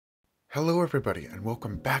Hello everybody and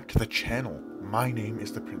welcome back to the channel. My name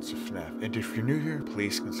is the Prince of FNAF, and if you're new here,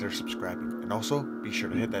 please consider subscribing, and also be sure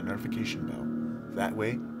to hit that notification bell. That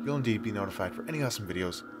way, you'll indeed be notified for any awesome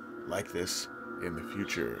videos like this in the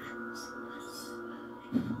future.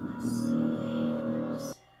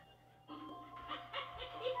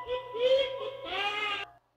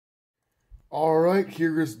 Alright,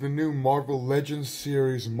 here is the new Marvel Legends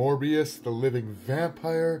series Morbius, the Living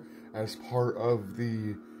Vampire, as part of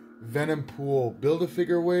the Venom Pool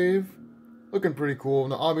Build-A-Figure wave. Looking pretty cool.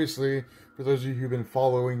 Now obviously, for those of you who've been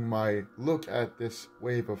following my look at this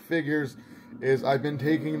wave of figures, is I've been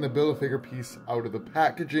taking the Build-A-Figure piece out of the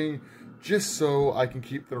packaging just so I can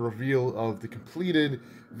keep the reveal of the completed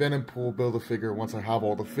Venom Pool Build-A-Figure once I have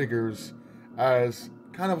all the figures as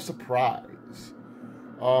kind of a surprise.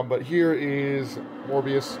 But here is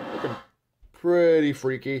Morbius, looking pretty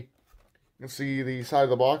freaky. You can see the side of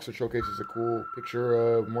the box, which showcases a cool picture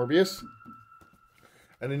of Morbius.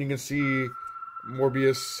 And then you can see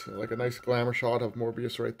Morbius, like a nice glamour shot of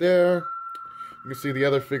Morbius right there. You can see the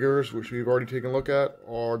other figures, which we've already taken a look at,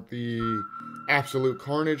 are the Absolute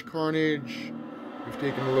Carnage. We've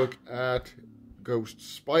taken a look at Ghost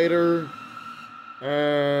Spider.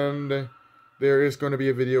 And there is going to be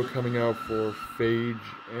a video coming out for Phage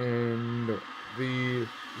and the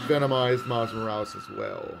Venomized Miles Morales as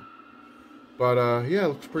well. But yeah, it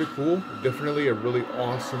looks pretty cool. Definitely a really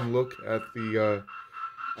awesome look at the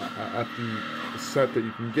set that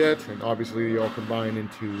you can get, and obviously they all combine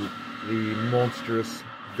into the monstrous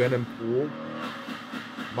Venom Pool.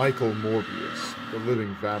 Michael Morbius, the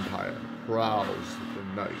living vampire, prowls the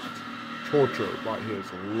night, tortured by his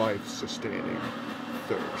life-sustaining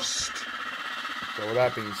thirst. So with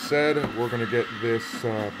that being said, we're going to get this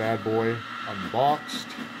bad boy unboxed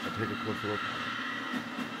and take a closer look at it.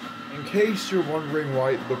 In case you're wondering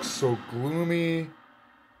why it looks so gloomy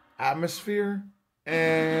atmosphere,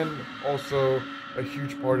 and also a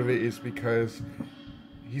huge part of it is because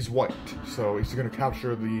he's white, so he's going to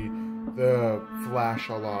capture the flash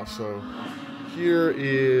a lot. So here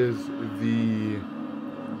is the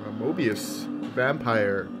Morbius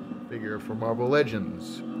vampire figure from Marvel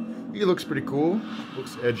Legends. He looks pretty cool,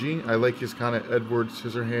 looks edgy. I like his kind of Edward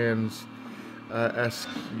Scissorhands-esque,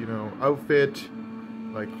 outfit.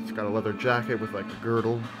 Like, he's got a leather jacket with like a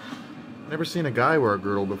girdle. Never seen a guy wear a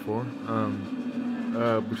girdle before.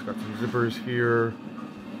 We've got some zippers here.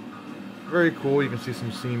 Very cool. You can see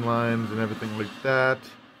some seam lines and everything like that.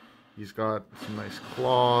 He's got some nice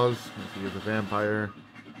claws. He is a vampire.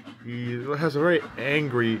 He has a very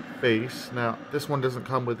angry face. Now, this one doesn't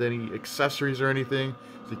come with any accessories or anything,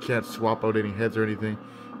 so you can't swap out any heads or anything.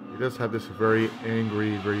 He does have this very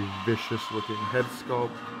angry, very vicious looking head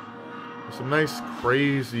sculpt. With some nice,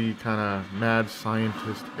 crazy, kind of mad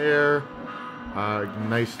scientist hair.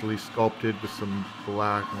 Nicely sculpted with some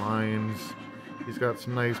black lines. He's got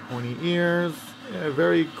some nice pointy ears. Yeah,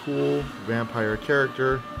 very cool vampire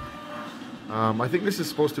character. I think this is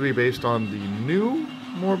supposed to be based on the new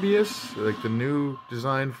Morbius, like the new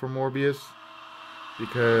design for Morbius,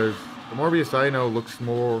 because the Morbius I know looks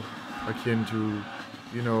more akin to,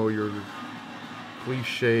 your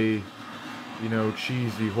cliche,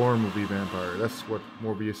 cheesy horror movie vampire. That's what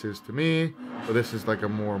Morbius is to me, but this is like a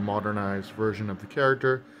more modernized version of the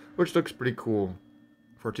character, which looks pretty cool.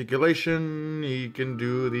 For articulation, he can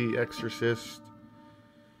do the Exorcist,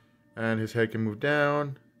 and his head can move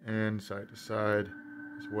down and side to side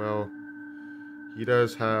as well. He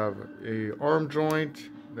does have a arm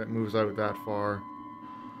joint that moves out that far.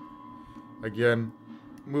 Again,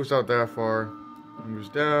 moves out that far, moves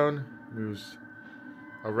down, moves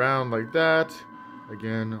around like that.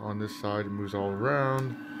 Again, on this side, it moves all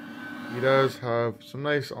around. He does have some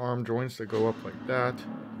nice arm joints that go up like that.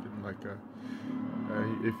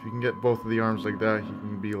 If you can get both of the arms like that, he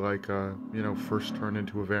can be like, first turned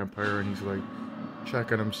into a vampire, and he's like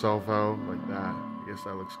checking himself out like that. I guess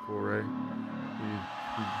that looks cool, right? He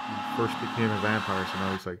first became a vampire, so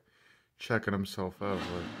now he's like checking himself out.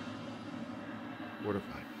 Like, what if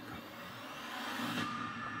I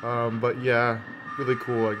become? But yeah, really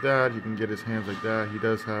cool like that. You can get his hands like that. He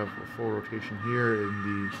does have a full rotation here in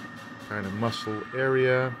the kind of muscle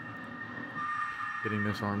area. Getting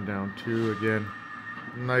this arm down too. Again,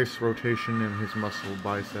 nice rotation in his muscle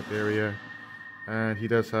bicep area. And he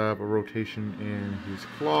does have a rotation in his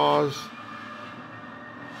claws.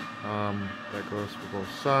 That goes for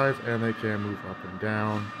both sides, and they can move up and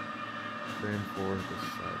down. Same for this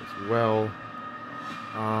side as well.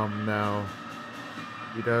 Now,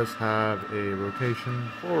 he does have a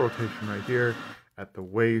full rotation right here at the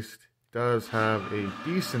waist. Does have a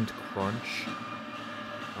decent crunch.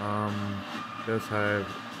 Does have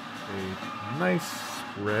a nice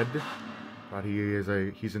spread. But he's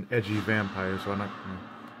an edgy vampire, so I'm not gonna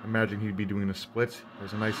imagine he'd be doing a split.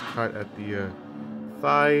 There's a nice cut at the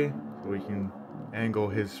thigh, so you can angle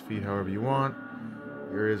his feet however you want.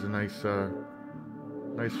 There is a nice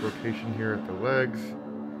rotation here at the legs.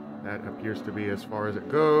 That appears to be as far as it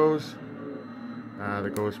goes.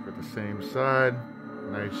 The ghost for the same side.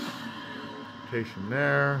 Nice rotation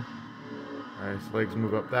there. His legs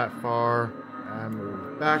move up that far and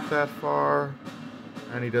move back that far.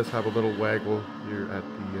 And he does have a little waggle here at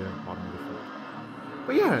the bottom of the foot.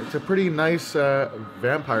 But yeah, it's a pretty nice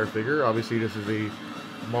vampire figure. Obviously, this is a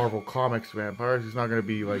Marvel Comics vampire. He's not going to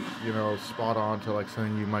be like, you know, spot on to like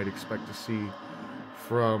something you might expect to see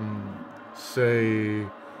from, say,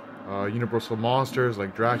 Universal Monsters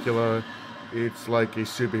like Dracula. It's like a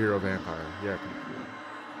superhero vampire. Yeah, pretty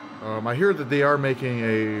cool. I hear that they are making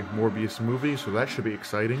a Morbius movie, so that should be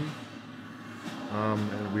exciting.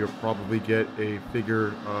 And we'll probably get a figure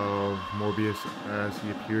of Morbius as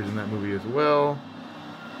he appears in that movie as well.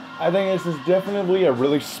 I think this is definitely a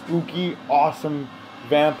really spooky, awesome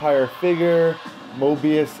vampire figure.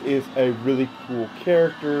 Morbius is a really cool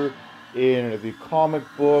character in the comic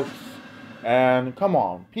books. And come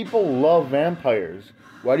on, people love vampires.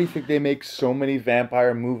 Why do you think they make so many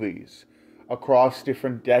vampire movies across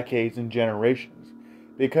different decades and generations?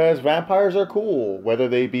 Because vampires are cool, whether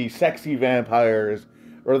they be sexy vampires,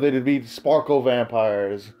 or whether they be sparkle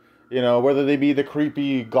vampires, you know, whether they be the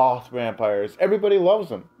creepy goth vampires. Everybody loves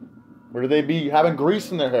them. Whether they be having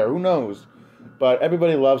grease in their hair, who knows? But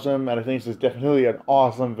everybody loves them, and I think this is definitely an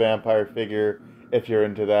awesome vampire figure if you're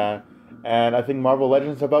into that. And I think Marvel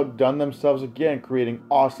Legends have outdone themselves again, creating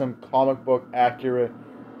awesome comic book accurate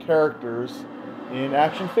characters in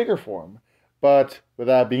action figure form. But with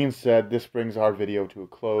that being said, this brings our video to a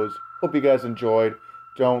close. Hope you guys enjoyed.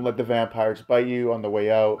 Don't let the vampires bite you on the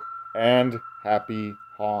way out. And happy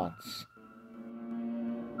haunts.